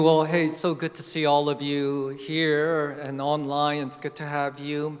Well, hey, it's so good to see all of you here and online. It's good to have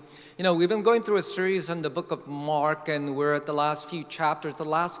you. You know, we've been going through a series in the book of Mark, and we're at the last few chapters, the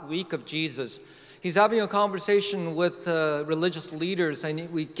last week of Jesus. He's having a conversation with religious leaders,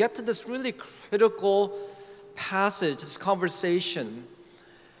 and we get to this really critical passage, this conversation.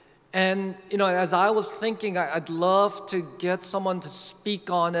 And, you know, as I was thinking, I'd love to get someone to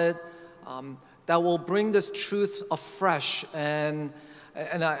speak on it that will bring this truth afresh. And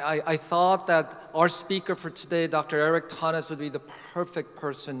I thought that our speaker for today, Dr. Erik Thoennes, would be the perfect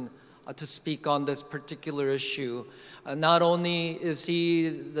person to speak on this particular issue. Not only is he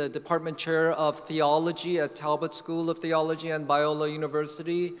the department chair of theology at Talbot School of Theology and Biola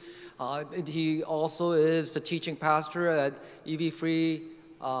University, he also is the teaching pastor at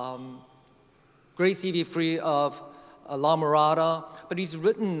Grace EV Free of La Mirada, but he's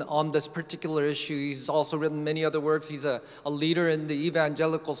written on this particular issue. He's also written many other works. He's a leader in the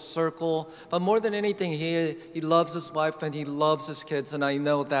evangelical circle, but more than anything, he loves his wife and he loves his kids, and I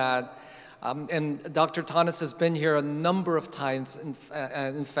know that. And Dr. Thoennes has been here a number of times,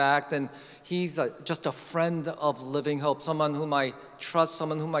 in fact, and he's just a friend of Living Hope, someone whom I trust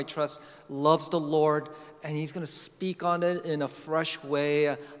loves the Lord, and he's going to speak on it in a fresh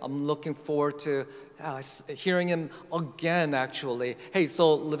way. I'm looking forward to hearing him again, actually. Hey,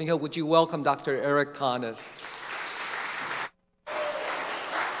 so Living Hope, would you welcome Dr. Erik Thoennes?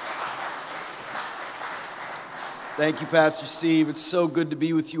 Thank you, Pastor Steve. It's so good to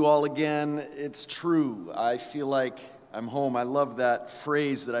be with you all again. It's true. I feel like I'm home. I love that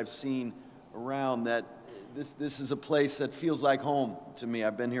phrase that I've seen around, that this is a place that feels like home to me.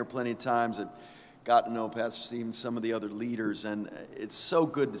 I've been here plenty of times. I've got to know Pastor Steve and some of the other leaders, and it's so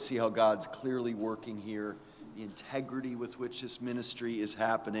good to see how God's clearly working here, the integrity with which this ministry is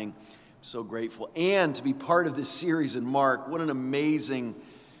happening. I'm so grateful. And to be part of this series in Mark, what an amazing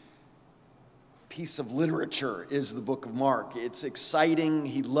piece of literature is the book of Mark. It's exciting.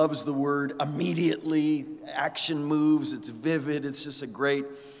 He loves the word immediately. Action moves. It's vivid. It's just a great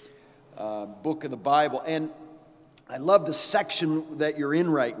book of the Bible. And I love the section that you're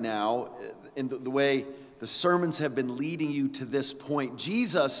in right now, in the way the sermons have been leading you to this point.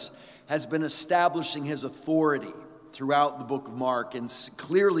 Jesus has been establishing his authority throughout the book of Mark, and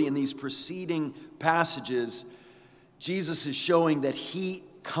clearly in these preceding passages, Jesus is showing that he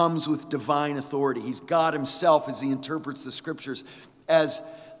comes with divine authority. He's God himself as he interprets the scriptures.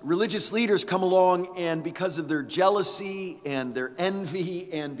 As religious leaders come along, and because of their jealousy and their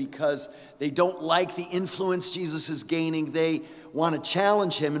envy, and because they don't like the influence Jesus is gaining, they want to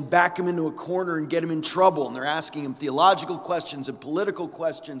challenge him and back him into a corner and get him in trouble. And they're asking him theological questions and political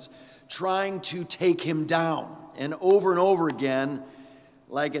questions, trying to take him down. And over again,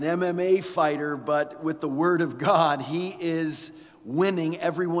 like an MMA fighter, but with the word of God, he is winning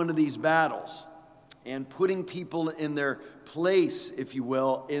every one of these battles and putting people in their place, if you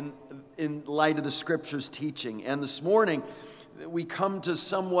will, in light of the scriptures teaching. And this morning, we come to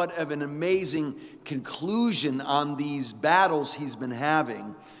somewhat of an amazing conclusion on these battles he's been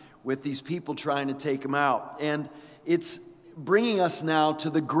having with these people trying to take him out. And it's bringing us now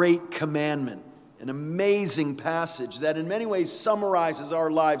to the Great Commandment, an amazing passage that in many ways summarizes our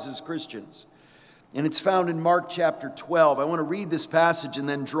lives as Christians. And it's found in Mark chapter 12. I want to read this passage and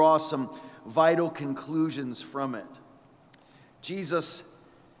then draw some vital conclusions from it. Jesus,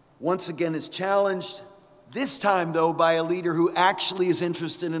 once again, is challenged, this time, though, by a leader who actually is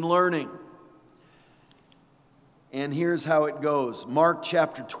interested in learning. And here's how it goes. Mark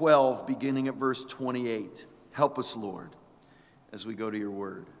chapter 12, beginning at verse 28. Help us, Lord, as we go to your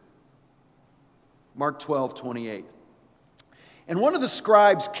word. Mark 12, 28. And one of the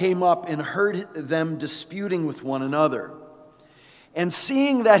scribes came up and heard them disputing with one another. And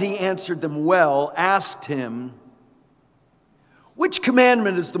seeing that he answered them well, asked him, "Which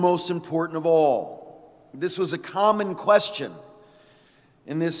commandment is the most important of all?" This was a common question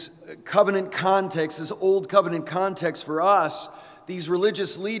in this covenant context, this old covenant context for us. These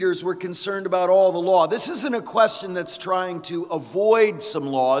religious leaders were concerned about all the law. This isn't a question that's trying to avoid some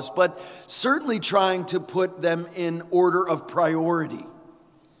laws, but certainly trying to put them in order of priority.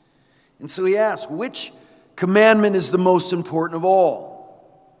 And so he asked, "Which commandment is the most important of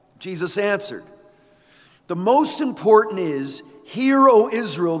all?" Jesus answered, "The most important is, 'Hear, O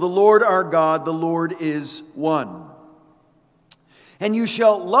Israel, the Lord our God, the Lord is one. And you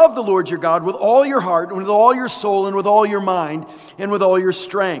shall love the Lord your God with all your heart, and with all your soul, and with all your mind, and with all your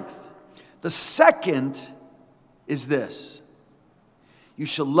strength. The second is this: you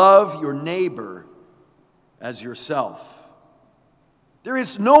shall love your neighbor as yourself. There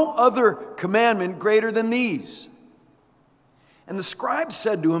is no other commandment greater than these. And the scribe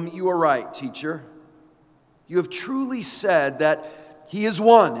said to him, "You are right, teacher. You have truly said that he is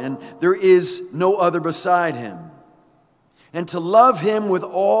one, and there is no other beside him. And to love him with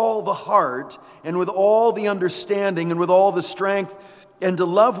all the heart, and with all the understanding, and with all the strength, and to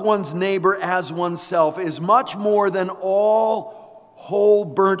love one's neighbor as oneself is much more than all whole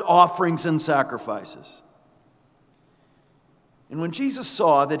burnt offerings and sacrifices." And when Jesus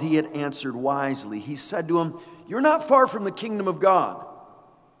saw that he had answered wisely, he said to him, "You're not far from the kingdom of God."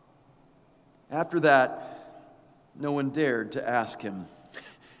 After that, no one dared to ask him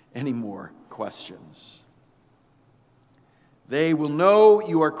any more questions. They will know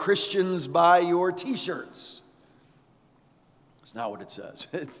you are Christians by your t-shirts. That's not what it says.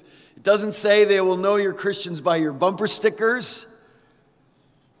 It doesn't say they will know you're Christians by your bumper stickers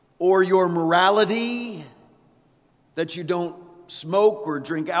or your morality, that you don't smoke or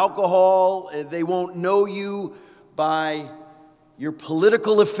drink alcohol. They won't know you by your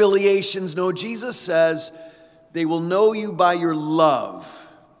political affiliations. No, Jesus says they will know you by your love,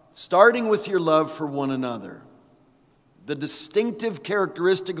 starting with your love for one another. The distinctive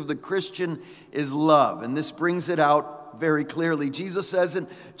characteristic of the Christian is love, and this brings it out very clearly. Jesus says in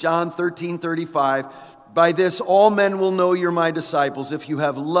John 13:35, "By this all men will know you're my disciples, if you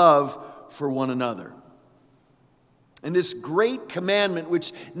have love for one another." And this great commandment,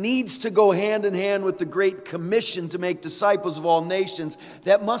 which needs to go hand in hand with the great commission to make disciples of all nations,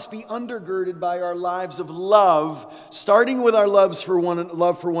 that must be undergirded by our lives of love, starting with our love for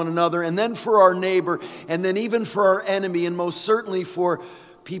one another, and then for our neighbor, and then even for our enemy, and most certainly for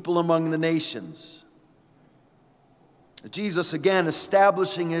people among the nations. Jesus, again,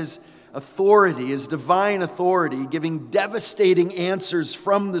 establishing his authority, his divine authority, giving devastating answers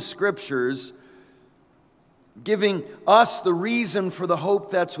from the Scriptures, giving us the reason for the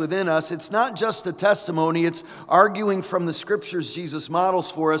hope that's within us. It's not just a testimony, it's arguing from the Scriptures Jesus models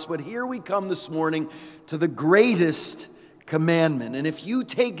for us. But here we come this morning to the greatest commandment. And if you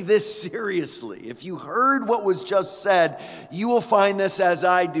take this seriously, if you heard what was just said, you will find this, as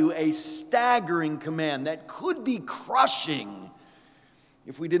I do, a staggering command that could be crushing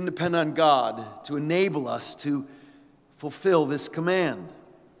if we didn't depend on God to enable us to fulfill this command.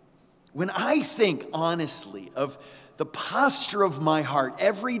 When I think honestly of the posture of my heart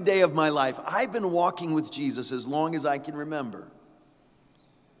every day of my life, I've been walking with Jesus as long as I can remember.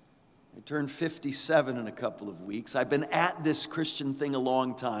 I turned 57 in a couple of weeks. I've been at this Christian thing a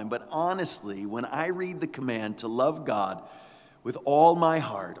long time, but honestly, when I read the command to love God with all my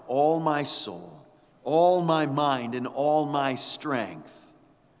heart, all my soul, all my mind, and all my strength,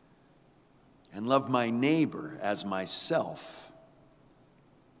 and love my neighbor as myself,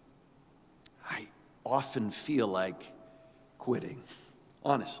 often feel like quitting.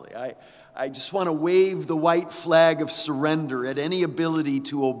 Honestly, I just want to wave the white flag of surrender at any ability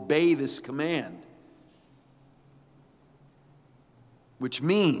to obey this command. Which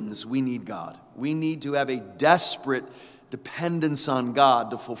means we need God. We need to have a desperate dependence on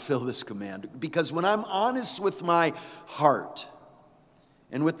God to fulfill this command. Because when I'm honest with my heart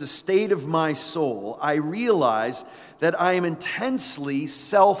and with the state of my soul, I realize that I am intensely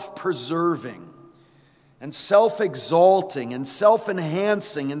self-preserving and self-exalting and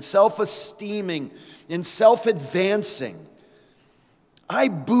self-enhancing and self-esteeming and self-advancing. I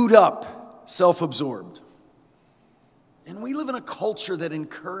boot up self-absorbed. And we live in a culture that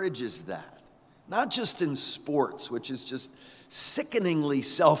encourages that. Not just in sports, which is just sickeningly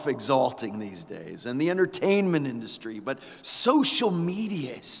self-exalting these days, and the entertainment industry, but social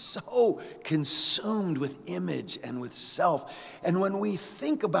media is so consumed with image and with self. And when we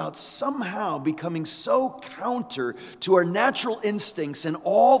think about somehow becoming so counter to our natural instincts and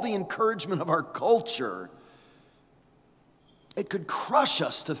all the encouragement of our culture, it could crush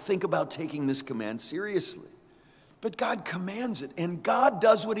us to think about taking this command seriously. But God commands it, and God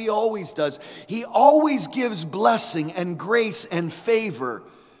does what he always does. He always gives blessing and grace and favor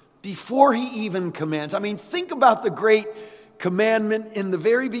before he even commands. I mean, think about the great commandment in the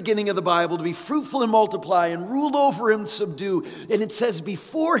very beginning of the Bible to be fruitful and multiply and rule over and subdue. And it says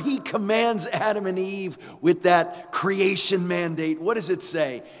before he commands Adam and Eve with that creation mandate, what does it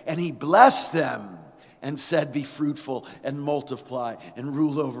say? And he blessed them and said, be fruitful and multiply and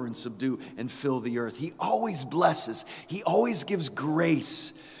rule over and subdue and fill the earth. He always blesses. He always gives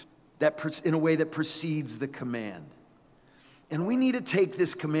grace in a way that precedes the command. And we need to take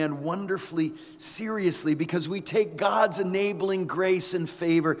this command wonderfully seriously because we take God's enabling grace and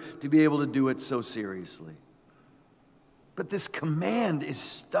favor to be able to do it so seriously. But this command is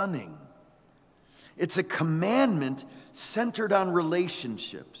stunning. It's a commandment centered on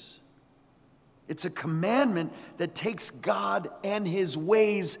relationships. It's a commandment that takes God and his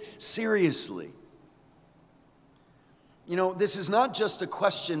ways seriously. You know, this is not just a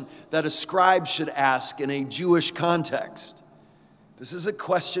question that a scribe should ask in a Jewish context. This is a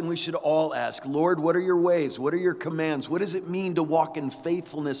question we should all ask. Lord, what are your ways? What are your commands? What does it mean to walk in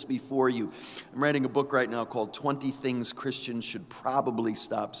faithfulness before you? I'm writing a book right now called 20 Things Christians Should Probably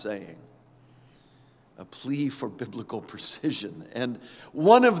Stop Saying. A plea for biblical precision. And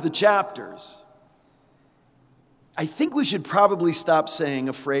one of the chapters, I think we should probably stop saying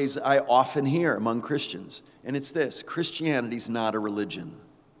a phrase I often hear among Christians. And it's this: Christianity's not a religion.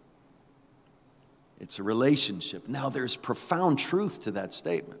 It's a relationship. Now, there's profound truth to that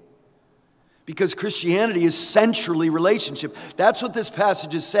statement, because Christianity is centrally relationship. That's what this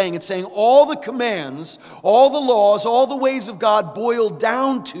passage is saying. It's saying all the commands, all the laws, all the ways of God boil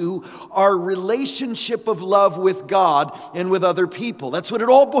down to our relationship of love with God and with other people. That's what it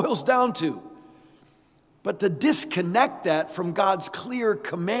all boils down to. But to disconnect that from God's clear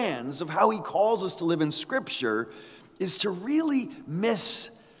commands of how he calls us to live in Scripture is to really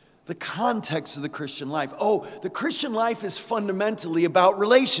miss the context of the Christian life. Oh, the Christian life is fundamentally about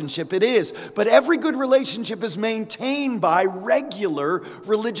relationship. It is. But every good relationship is maintained by regular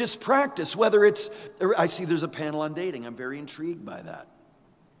religious practice. Whether it's, I see there's a panel on dating. I'm very intrigued by that.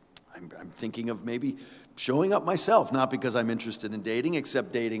 I'm thinking of maybe showing up myself, not because I'm interested in dating,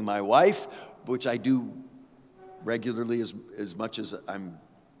 except dating my wife, which I do regularly as much as I'm,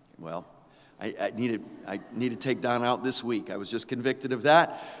 well, I need to take Don out this week. I was just convicted of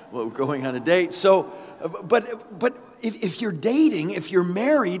that. Well, we're going on a date. So, but if you're dating, if you're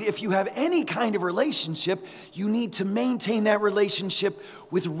married, if you have any kind of relationship, you need to maintain that relationship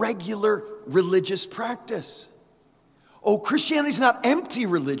with regular religious practice. Oh, Christianity's not empty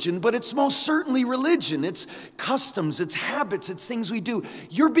religion, but it's most certainly religion. It's customs, it's habits, it's things we do.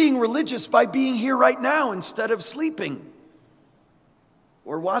 You're being religious by being here right now instead of sleeping,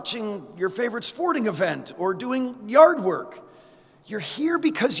 or watching your favorite sporting event, or doing yard work. You're here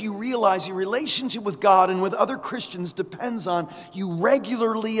because you realize your relationship with God and with other Christians depends on you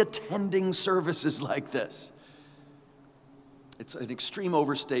regularly attending services like this. It's an extreme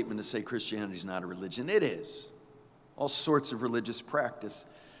overstatement to say Christianity is not a religion. It is. All sorts of religious practice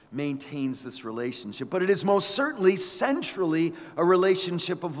maintains this relationship, but it is most certainly centrally a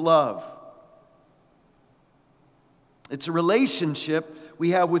relationship of love. It's a relationship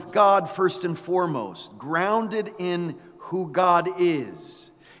we have with God first and foremost, grounded in who God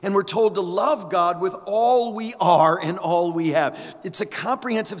is. And we're told to love God with all we are and all we have. It's a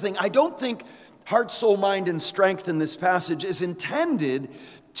comprehensive thing. I don't think heart, soul, mind, and strength in this passage is intended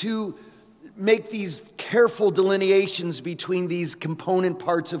to make these careful delineations between these component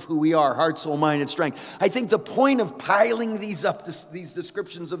parts of who we are, heart, soul, mind, and strength. I think the point of piling these up, these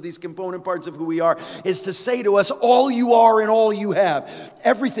descriptions of these component parts of who we are, is to say to us, all you are and all you have.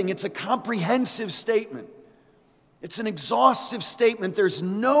 Everything. It's a comprehensive statement. It's an exhaustive statement. There's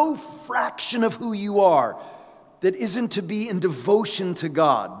no fraction of who you are that isn't to be in devotion to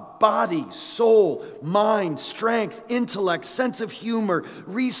God. Body, soul, mind, strength, intellect, sense of humor,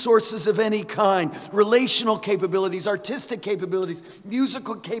 resources of any kind, relational capabilities, artistic capabilities,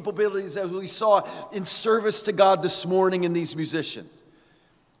 musical capabilities, as we saw in service to God this morning in these musicians.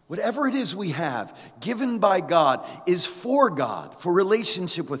 Whatever it is we have, given by God, is for God, for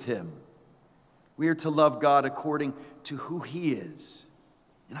relationship with Him. We are to love God according to who He is.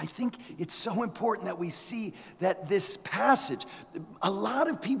 And I think it's so important that we see that this passage, a lot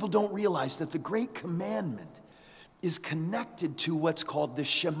of people don't realize that the Great Commandment is connected to what's called the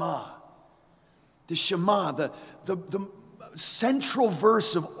Shema. The Shema, the central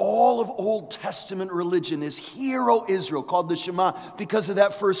verse of all of Old Testament religion is "Hear, O Israel," called the Shema because of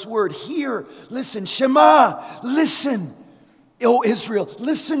that first word. Hear, listen, Shema, listen, O Israel,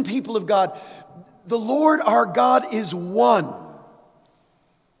 listen, people of God. The Lord our God is one.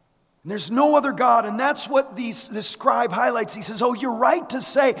 There's no other God, and that's what this scribe highlights. He says, oh, you're right to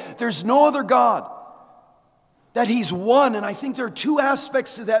say there's no other God, that He's one. And I think there are two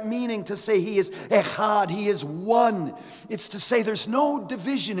aspects to that meaning to say He is echad, He is one. It's to say there's no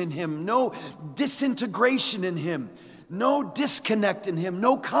division in Him, no disintegration in Him, no disconnect in Him,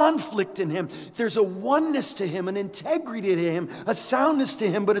 no conflict in Him. There's a oneness to Him, an integrity to Him, a soundness to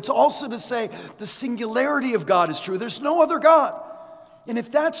Him, but it's also to say the singularity of God is true. There's no other God. And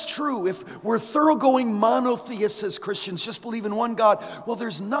if that's true, if we're thoroughgoing monotheists as Christians, just believe in one God, well,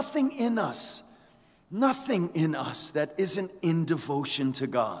 there's nothing in us that isn't in devotion to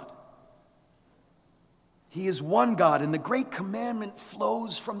God. He is one God, and the Great Commandment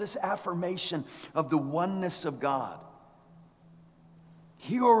flows from this affirmation of the oneness of God.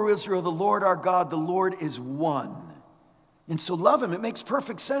 Hear, O Israel, the Lord our God, the Lord is one. And so love him. It makes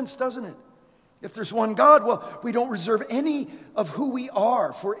perfect sense, doesn't it? If there's one God, well, we don't reserve any of who we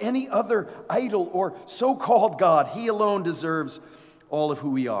are for any other idol or so-called God. He alone deserves all of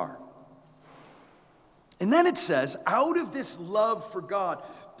who we are. And then it says, out of this love for God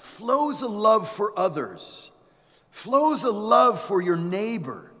flows a love for others, flows a love for your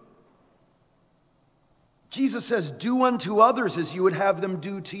neighbor. Jesus says, do unto others as you would have them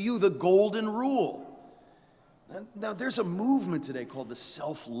do to you, the golden rule. Now, there's a movement today called the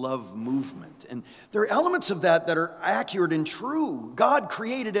self-love movement. And there are elements of that that are accurate and true. God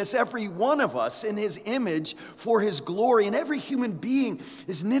created us, every one of us, in his image for his glory. And every human being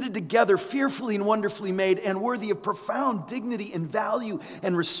is knitted together, fearfully and wonderfully made, and worthy of profound dignity and value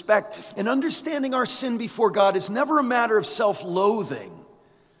and respect. And understanding our sin before God is never a matter of self-loathing.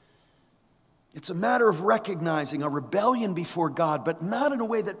 It's a matter of recognizing a rebellion before God, but not in a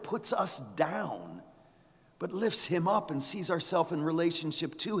way that puts us down, but lifts him up and sees ourselves in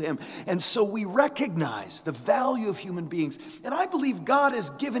relationship to him. And so we recognize the value of human beings. And I believe God has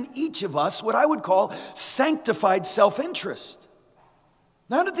given each of us what I would call sanctified self-interest.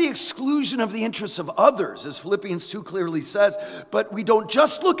 Not at the exclusion of the interests of others, as Philippians 2 clearly says, but we don't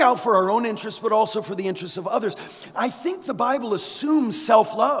just look out for our own interests, but also for the interests of others. I think the Bible assumes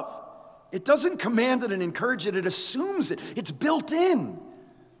self-love. It doesn't command it and encourage it, it assumes it. It's built in.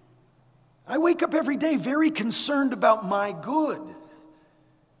 I wake up every day very concerned about my good.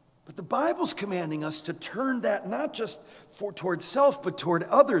 But the Bible's commanding us to turn that not just toward self, but toward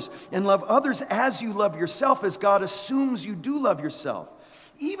others, and love others as you love yourself, as God assumes you do love yourself.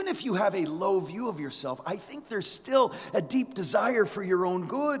 Even if you have a low view of yourself, I think there's still a deep desire for your own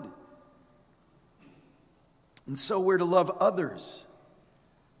good. And so we're to love others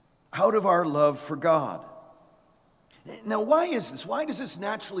out of our love for God. Now, why is this? Why does this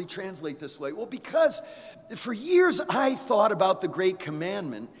naturally translate this way? Well, because for years I thought about the Great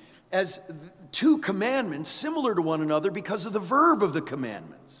Commandment as two commandments similar to one another because of the verb of the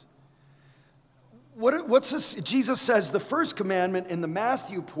commandments. What's this? Jesus says the first commandment in the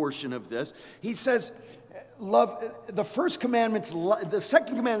Matthew portion of this, he says, love, the first commandment's, the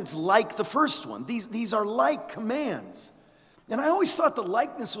second commandment's like the first one. These are like commands. And I always thought the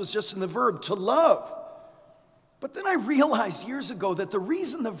likeness was just in the verb, to love. But then I realized years ago that the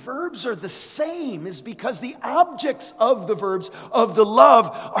reason the verbs are the same is because the objects of the verbs of the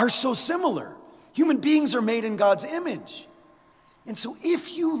love are so similar. Human beings are made in God's image. And so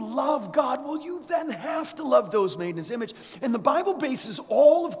if you love God, well, you then have to love those made in his image. And the Bible bases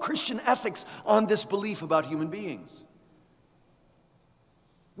all of Christian ethics on this belief about human beings.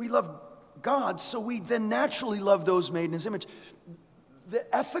 We love God, so we then naturally love those made in his image. The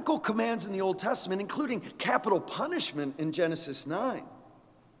ethical commands in the Old Testament, including capital punishment in Genesis 9,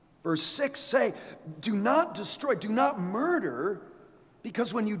 verse 6 say, do not destroy, do not murder,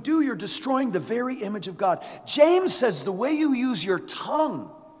 because when you do, you're destroying the very image of God. James says the way you use your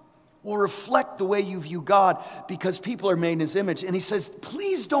tongue will reflect the way you view God, because people are made in his image. And he says,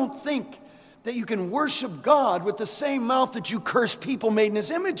 please don't think that you can worship God with the same mouth that you curse people made in his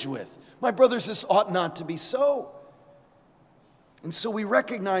image with. My brothers, this ought not to be so. And so we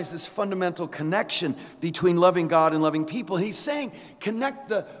recognize this fundamental connection between loving God and loving people. He's saying connect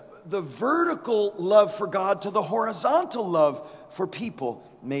the vertical love for God to the horizontal love for people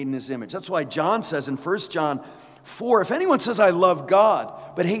made in his image. That's why John says in 1 John 4, if anyone says I love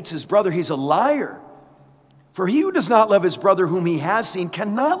God but hates his brother, he's a liar. For he who does not love his brother whom he has seen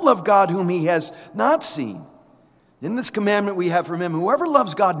cannot love God whom he has not seen. In this commandment we have from him, whoever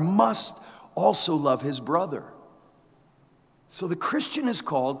loves God must also love his brother. So the Christian is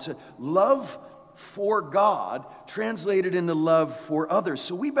called to love for God, translated into love for others.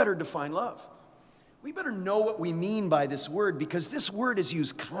 So we better define love. We better know what we mean by this word, because this word is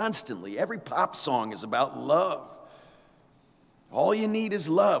used constantly. Every pop song is about love. All you need is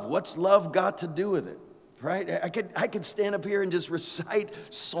love. What's love got to do with it? Right? I could stand up here and just recite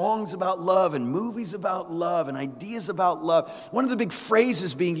songs about love and movies about love and ideas about love. One of the big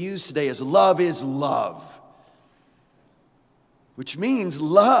phrases being used today is love, which means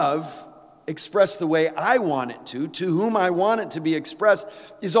love expressed the way I want it to whom I want it to be expressed,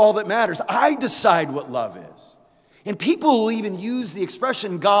 is all that matters. I decide what love is. And people will even use the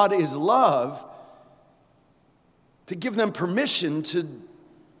expression God is love to give them permission to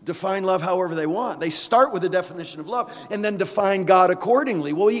define love however they want. They start with a definition of love and then define God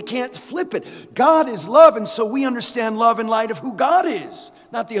accordingly. Well, you can't flip it. God is love, and so we understand love in light of who God is,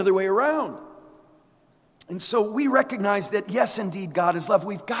 not the other way around. And so we recognize that, yes, indeed, God is love.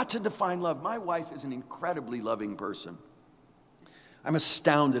 We've got to define love. My wife is an incredibly loving person. I'm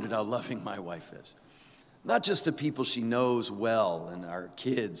astounded at how loving my wife is. Not just the people she knows well, and our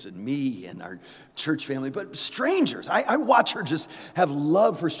kids, and me, and our church family, but strangers. I watch her just have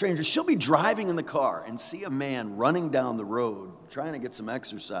love for strangers. She'll be driving in the car and see a man running down the road, trying to get some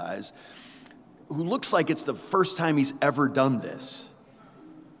exercise, who looks like it's the first time he's ever done this.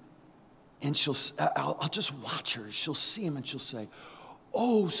 And I'll just watch her. She'll see him and she'll say,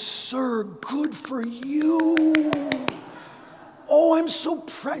 "Oh, sir, good for you. Oh, I'm so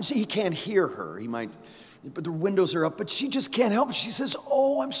proud." He can't hear her. He might, but the windows are up, but she just can't help it. She says,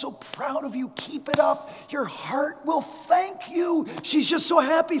 "Oh, I'm so proud of you. Keep it up. Your heart will thank you." She's just so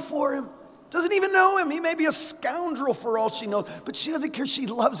happy for him. Doesn't even know him. He may be a scoundrel for all she knows, but she doesn't care. She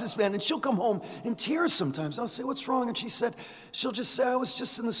loves this man, and she'll come home in tears sometimes. I'll say, "What's wrong?" And she'll just say, "I was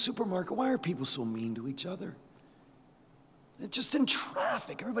just in the supermarket. Why are people so mean to each other? They're just in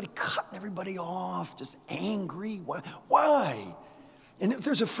traffic, everybody cutting everybody off, just angry. Why?" And if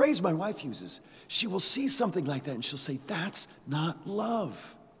there's a phrase my wife uses, she will see something like that, and she'll say, "That's not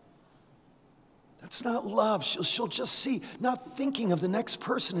love. That's not love." She'll just see, not thinking of the next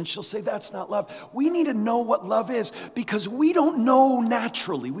person, and she'll say, "That's not love." We need to know what love is, because we don't know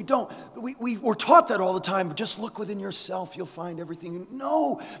naturally. We're taught that all the time. But just look within yourself, you'll find everything.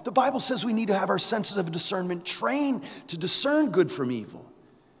 No, the Bible says we need to have our senses of discernment trained to discern good from evil,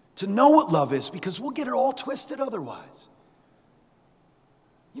 to know what love is, because we'll get it all twisted otherwise.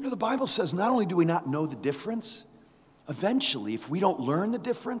 You know, the Bible says not only do we not know the difference, eventually, if we don't learn the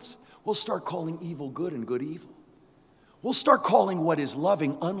difference, we'll start calling evil good and good evil. We'll start calling what is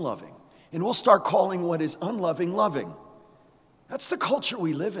loving unloving, and we'll start calling what is unloving loving. That's the culture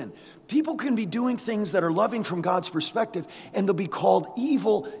we live in. People can be doing things that are loving from God's perspective, and they'll be called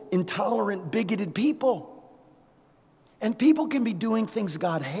evil, intolerant, bigoted people. And people can be doing things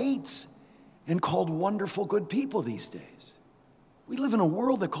God hates and called wonderful, good people these days. We live in a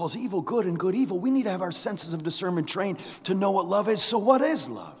world that calls evil good and good evil. We need to have our senses of discernment trained to know what love is. So what is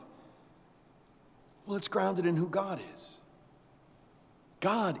love? Well, it's grounded in who God is.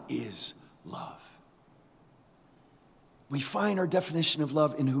 God is love. We find our definition of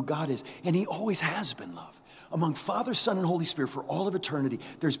love in who God is, and He always has been love. Among Father, Son, and Holy Spirit for all of eternity,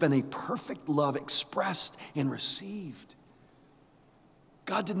 there's been a perfect love expressed and received.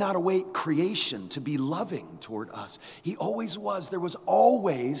 God did not await creation to be loving toward us. He always was. There was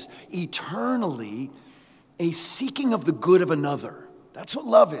always, eternally, a seeking of the good of another. That's what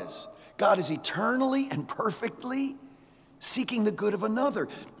love is. God is eternally and perfectly seeking the good of another,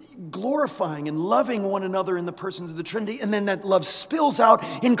 glorifying and loving one another in the persons of the Trinity. And then that love spills out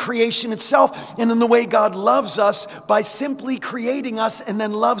in creation itself, and in the way God loves us by simply creating us and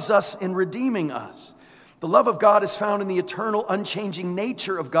then loves us in redeeming us. The love of God is found in the eternal, unchanging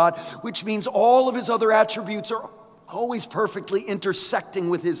nature of God, which means all of His other attributes are always perfectly intersecting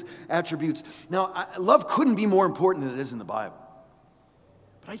with His attributes. Now, love couldn't be more important than it is in the Bible.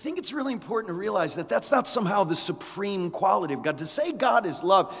 But I think it's really important to realize that that's not somehow the supreme quality of God. To say God is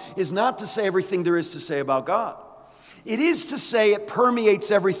love is not to say everything there is to say about God. It is to say it permeates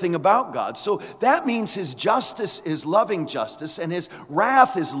everything about God. So that means His justice is loving justice, and His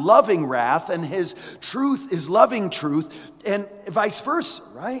wrath is loving wrath, and His truth is loving truth, and vice versa,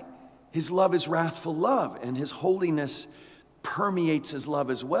 right? His love is wrathful love, and His holiness permeates His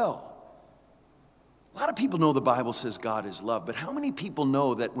love as well. A lot of people know the Bible says God is love, but how many people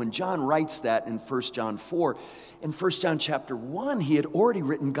know that when John writes that in 1 John 4, in 1 John chapter 1, he had already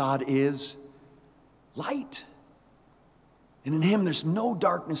written God is light. And in Him there's no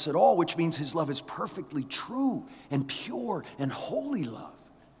darkness at all, which means His love is perfectly true and pure and holy love.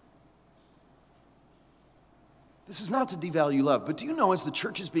 This is not to devalue love, but do you know, as the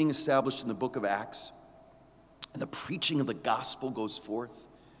church is being established in the book of Acts, and the preaching of the gospel goes forth,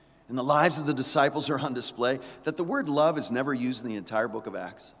 and the lives of the disciples are on display, that the word love is never used in the entire book of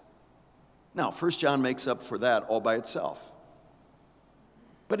Acts? Now, 1 John makes up for that all by itself.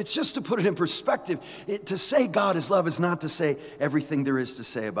 But it's just to put it in perspective. To say God is love is not to say everything there is to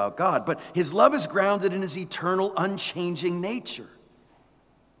say about God. But His love is grounded in His eternal, unchanging nature.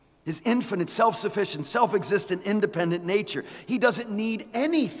 His infinite, self-sufficient, self-existent, independent nature. He doesn't need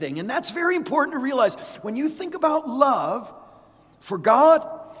anything. And that's very important to realize. When you think about love for God,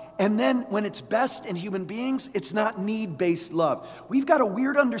 and then when it's best in human beings, it's not need-based love. We've got a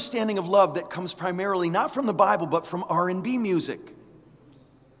weird understanding of love that comes primarily not from the Bible, but from R&B music.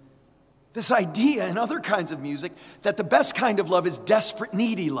 This idea and other kinds of music that the best kind of love is desperate,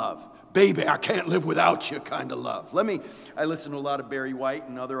 needy love. Baby, I can't live without you kind of love. I listened to a lot of Barry White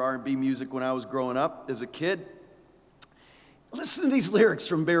and other R&B music when I was growing up as a kid. Listen to these lyrics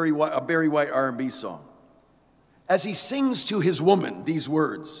from a Barry White R&B song. as he sings to his woman these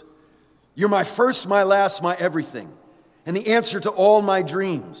words, "You're my first, my last, my everything, and the answer to all my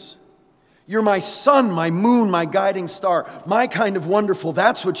dreams. You're my sun, my moon, my guiding star, my kind of wonderful,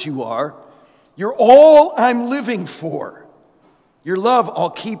 that's what you are. You're all I'm living for. Your love I'll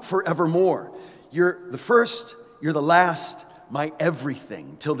keep forevermore. You're the first, you're the last, my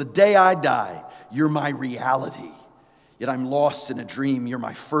everything. Till the day I die, you're my reality. Yet I'm lost in a dream. You're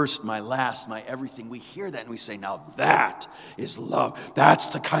my first, my last, my everything." We hear that and we say, now that is love. That's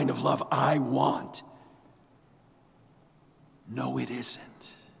the kind of love I want. No, it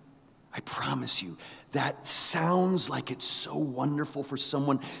isn't. I promise you, that sounds like it's so wonderful for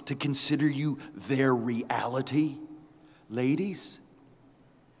someone to consider you their reality. Ladies,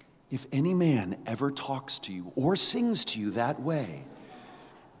 if any man ever talks to you or sings to you that way,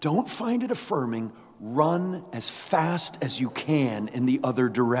 don't find it affirming. Run as fast as you can in the other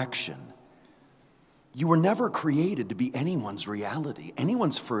direction. You were never created to be anyone's reality,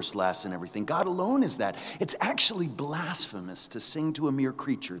 anyone's first, last, and everything. God alone is that. It's actually blasphemous to sing to a mere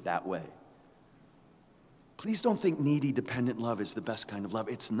creature that way. Please don't think needy, dependent love is the best kind of love.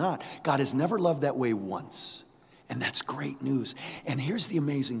 It's not. God has never loved that way once. And that's great news. And here's the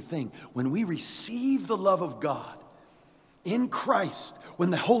amazing thing. When we receive the love of God in Christ, when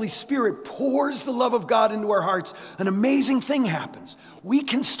the Holy Spirit pours the love of God into our hearts, an amazing thing happens. We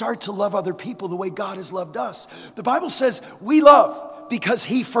can start to love other people the way God has loved us. The Bible says we love because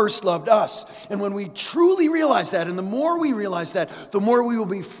he first loved us. And when we truly realize that, and the more we realize that, the more we will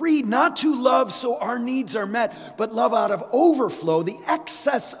be free not to love so our needs are met, but love out of overflow, the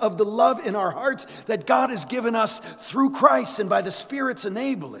excess of the love in our hearts that God has given us through Christ and by the Spirit's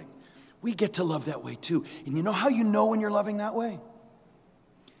enabling. We get to love that way too. And you know how you know when you're loving that way?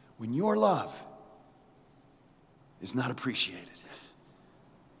 When your love is not appreciated,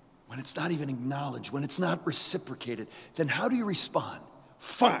 when it's not even acknowledged, when it's not reciprocated, then how do you respond?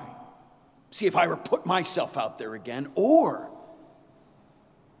 Fine. See if I were put myself out there again. Or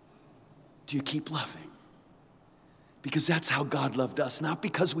do you keep loving? Because that's how God loved us. Not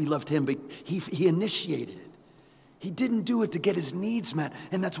because we loved him, but he initiated it. He didn't do it to get his needs met.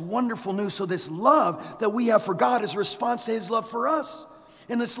 And that's wonderful news. So this love that we have for God is a response to his love for us.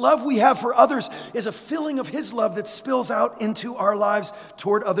 And this love we have for others is a filling of his love that spills out into our lives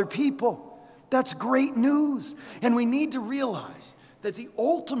toward other people. That's great news. And we need to realize that the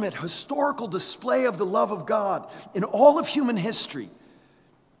ultimate historical display of the love of God in all of human history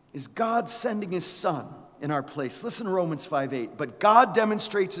is God sending his son in our place. Listen to Romans 5:8. But God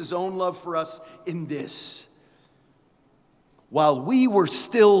demonstrates his own love for us in this: while we were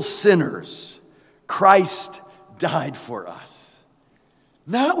still sinners, Christ died for us.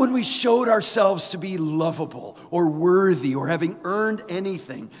 Not when we showed ourselves to be lovable or worthy or having earned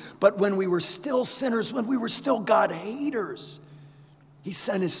anything, but when we were still sinners, when we were still God haters. He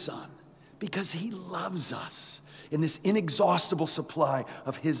sent his son because he loves us in this inexhaustible supply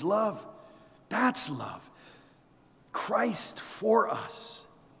of his love. That's love. Christ for us.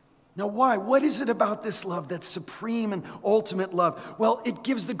 Now why? What is it about this love that's supreme and ultimate love? Well, it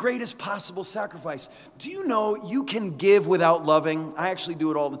gives the greatest possible sacrifice. Do you know you can give without loving? I actually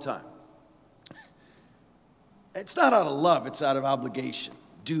do it all the time. It's not out of love, it's out of obligation,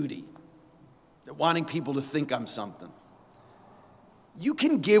 duty, wanting people to think I'm something. You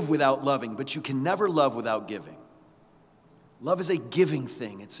can give without loving, but you can never love without giving. Love is a giving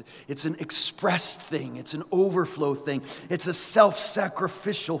thing. It's an expressed thing. It's an overflow thing. It's a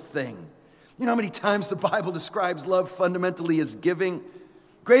self-sacrificial thing. You know how many times the Bible describes love fundamentally as giving?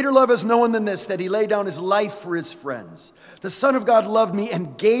 Greater love is no one than this, that he laid down his life for his friends. The Son of God loved me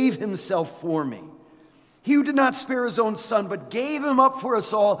and gave himself for me. He who did not spare his own son, but gave him up for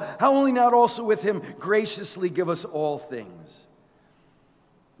us all, how will he not also with him graciously give us all things?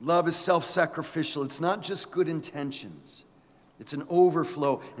 Love is self-sacrificial. It's not just good intentions. It's an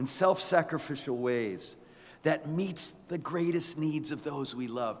overflow in self-sacrificial ways that meets the greatest needs of those we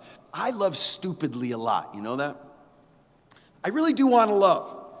love. I love stupidly a lot, you know that? I really do want to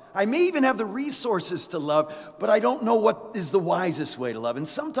love. I may even have the resources to love, but I don't know what is the wisest way to love. And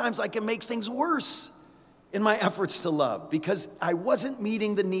sometimes I can make things worse in my efforts to love because I wasn't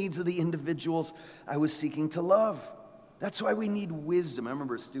meeting the needs of the individuals I was seeking to love. That's why we need wisdom. I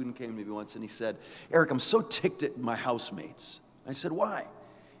remember a student came to me once and he said, "Erik, I'm so ticked at my housemates." I said, "Why?"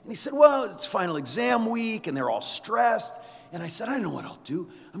 And he said, "Well, it's final exam week and they're all stressed." And I said, "I know what I'll do.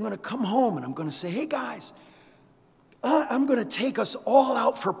 I'm going to come home and I'm going to say, hey guys, I'm going to take us all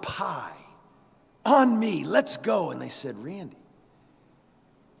out for pie. On me, let's go." And they said, "Randy,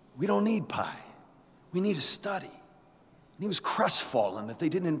 we don't need pie. We need to study." he was crestfallen that they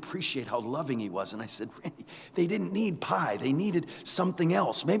didn't appreciate how loving he was. And I said, Randy, they didn't need pie. They needed something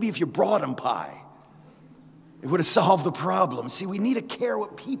else. Maybe if you brought them pie, it would have solved the problem. See, we need to care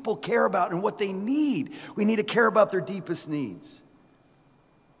what people care about and what they need. We need to care about their deepest needs.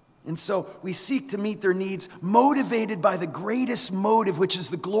 And so we seek to meet their needs motivated by the greatest motive, which is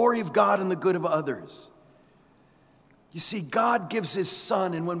the glory of God and the good of others. You see, God gives his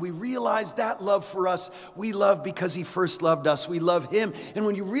son, and when we realize that love for us, we love because he first loved us. We love him. And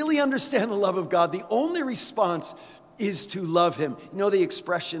when you really understand the love of God, the only response is to love him. You know the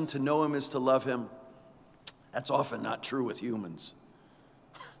expression, to know him is to love him? That's often not true with humans,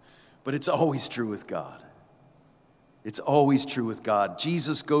 but it's always true with God. It's always true with God.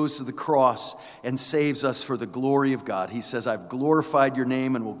 Jesus goes to the cross and saves us for the glory of God. He says, I've glorified your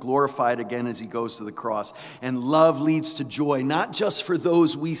name and will glorify it again as he goes to the cross. And love leads to joy, not just for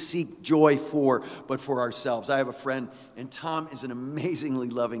those we seek joy for, but for ourselves. I have a friend, and Tom is an amazingly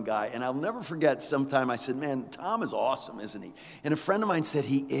loving guy. And I'll never forget, sometime I said, man, Tom is awesome, isn't he? And a friend of mine said,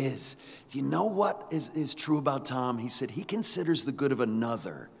 he is. Do you know what is true about Tom? He said, he considers the good of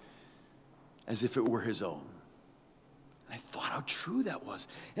another as if it were his own. I thought how true that was.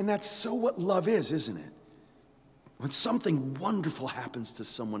 And that's so what love is, isn't it? When something wonderful happens to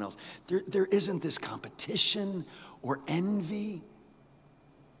someone else, there isn't this competition or envy,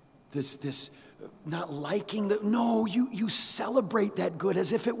 this not liking that. No, you celebrate that good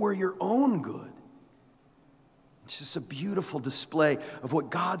as if it were your own good. It's just a beautiful display of what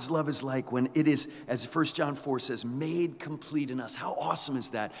God's love is like when it is, as 1 John 4 says, made complete in us. How awesome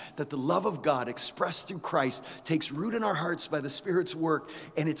is that? That the love of God expressed through Christ takes root in our hearts by the Spirit's work,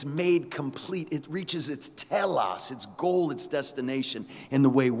 and it's made complete. It reaches its telos, its goal, its destination in the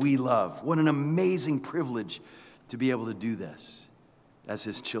way we love. What an amazing privilege to be able to do this as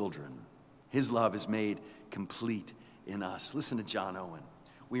his children. His love is made complete in us. Listen to John Owen.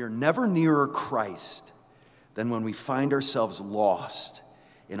 We are never nearer Christ than when we find ourselves lost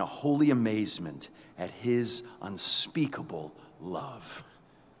in a holy amazement at his unspeakable love.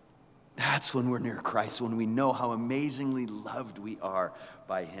 That's when we're near Christ, when we know how amazingly loved we are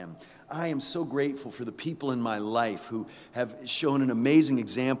by him. I am so grateful for the people in my life who have shown an amazing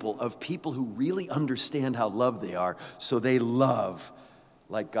example of people who really understand how loved they are, so they love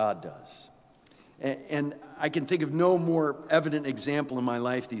like God does. And I can think of no more evident example in my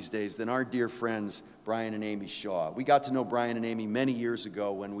life these days than our dear friends, Brian and Amy Shaw. We got to know Brian and Amy many years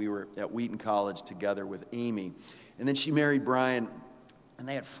ago when we were at Wheaton College together with Amy. And then she married Brian, and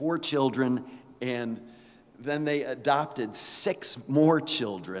they had 4 children, and then they adopted 6 more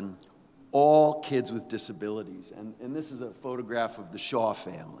children, all kids with disabilities. And this is a photograph of the Shaw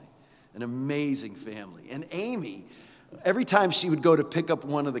family, an amazing family. And Amy, every time she would go to pick up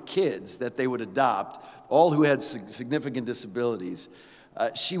one of the kids that they would adopt, all who had significant disabilities,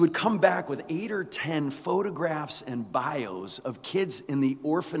 she would come back with 8 or 10 photographs and bios of kids in the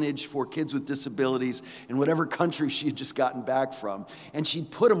orphanage for kids with disabilities in whatever country she had just gotten back from. And she'd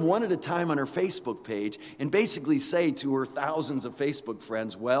put them one at a time on her Facebook page and basically say to her thousands of Facebook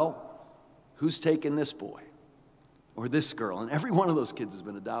friends, well, who's taking this boy or this girl? And every one of those kids has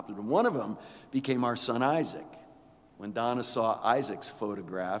been adopted. And one of them became our son Isaac. When Donna saw Isaac's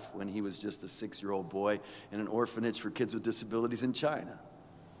photograph when he was just a 6-year-old boy in an orphanage for kids with disabilities in China.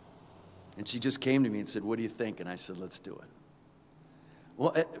 And she just came to me and said, what do you think? And I said, let's do it.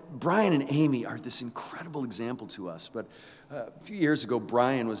 Well, Brian and Amy are this incredible example to us. But a few years ago,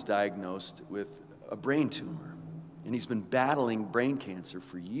 Brian was diagnosed with a brain tumor. And he's been battling brain cancer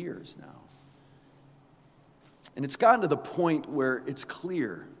for years now. And it's gotten to the point where it's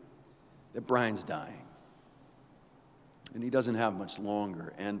clear that Brian's dying. And he doesn't have much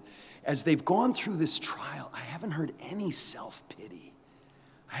longer. And as they've gone through this trial, I haven't heard any self-pity.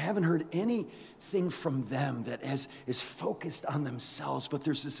 I haven't heard anything from them that is focused on themselves, but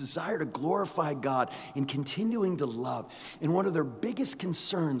there's this desire to glorify God in continuing to love. And one of their biggest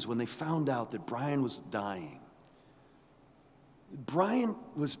concerns when they found out that Brian was dying, Brian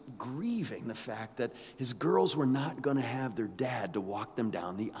was grieving the fact that his girls were not going to have their dad to walk them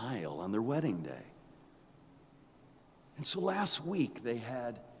down the aisle on their wedding day. And so last week they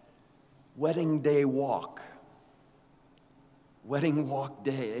had wedding day walk. Wedding walk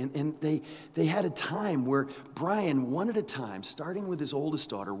day. And they had a time where Brian, one at a time, starting with his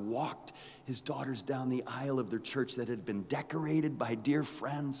oldest daughter, walked his daughters down the aisle of their church that had been decorated by dear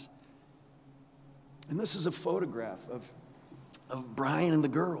friends. And this is a photograph of Brian and the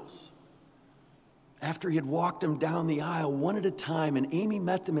girls. After he had walked them down the aisle one at a time, and Amy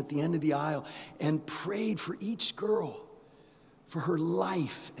met them at the end of the aisle and prayed for each girl for her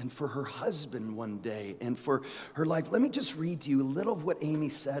life and for her husband one day and for her life. Let me just read to you a little of what Amy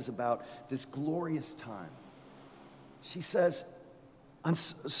says about this glorious time. She says,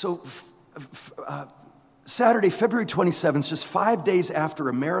 Saturday, February 27th, just 5 days after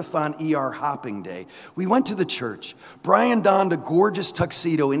a marathon ER hopping day, we went to the church. Brian donned a gorgeous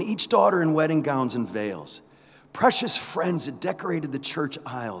tuxedo and each daughter in wedding gowns and veils. Precious friends had decorated the church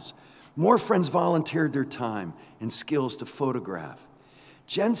aisles. More friends volunteered their time and skills to photograph.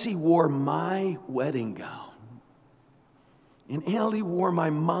 Jency wore my wedding gown. And Annalie wore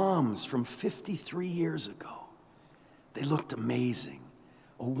my mom's from 53 years ago. They looked amazing.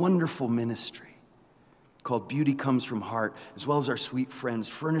 A wonderful ministry called Beauty Comes from Heart, as well as our sweet friends,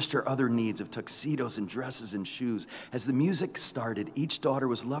 furnished her other needs of tuxedos and dresses and shoes. As the music started, each daughter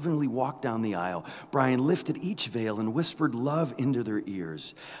was lovingly walked down the aisle. Brian lifted each veil and whispered love into their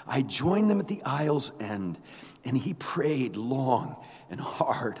ears. I joined them at the aisle's end, and he prayed long and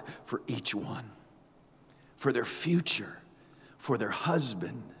hard for each one, for their future, for their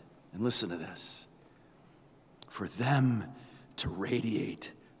husband, and listen to this, for them to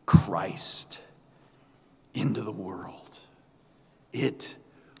radiate Christ into the world. It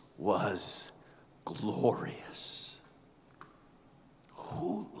was glorious.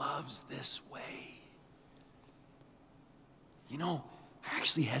 Who loves this way? You know, I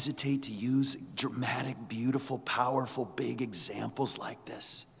actually hesitate to use dramatic, beautiful, powerful, big examples like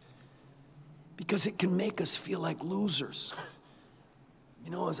this because it can make us feel like losers.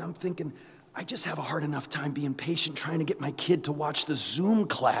 You know, as I'm thinking, I just have a hard enough time being patient trying to get my kid to watch the Zoom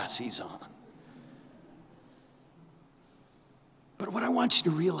class he's on. But what I want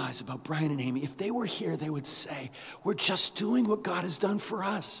you to realize about Brian and Amy, if they were here, they would say, we're just doing what God has done for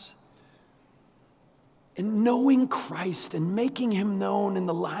us. And knowing Christ and making him known in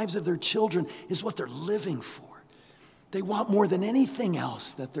the lives of their children is what they're living for. They want more than anything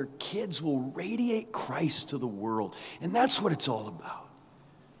else that their kids will radiate Christ to the world. And that's what it's all about.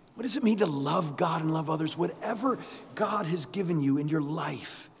 What does it mean to love God and love others? Whatever God has given you in your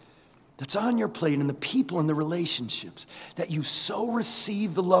life, that's on your plate, and the people and the relationships, that you so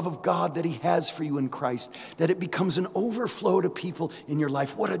receive the love of God that he has for you in Christ, that it becomes an overflow to people in your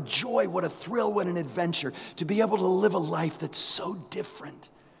life. What a joy, what a thrill, what an adventure to be able to live a life that's so different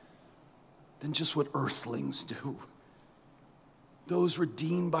than just what earthlings do. Those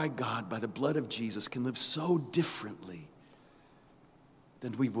redeemed by God, by the blood of Jesus, can live so differently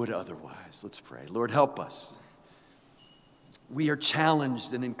than we would otherwise. Let's pray. Lord, help us. We are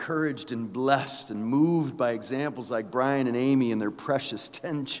challenged and encouraged and blessed and moved by examples like Brian and Amy and their precious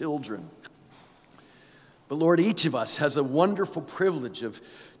 10 children. But Lord, each of us has a wonderful privilege of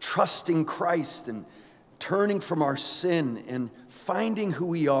trusting Christ and turning from our sin and finding who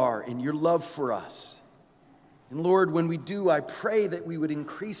we are in your love for us. And Lord, when we do, I pray that we would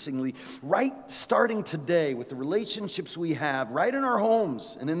increasingly, right starting today with the relationships we have, right in our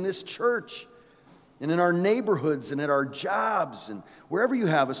homes and in this church, and in our neighborhoods and at our jobs and wherever you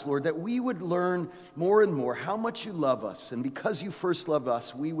have us, Lord, that we would learn more and more how much you love us. And because you first loved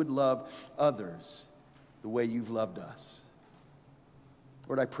us, we would love others the way you've loved us.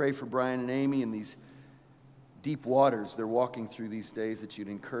 Lord, I pray for Brian and Amy in these deep waters they're walking through these days, that you'd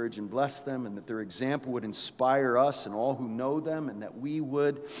encourage and bless them, and that their example would inspire us and all who know them, and that we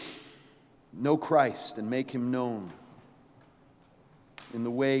would know Christ and make him known in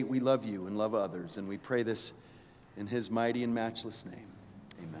the way we love you and love others. And we pray this in his mighty and matchless name.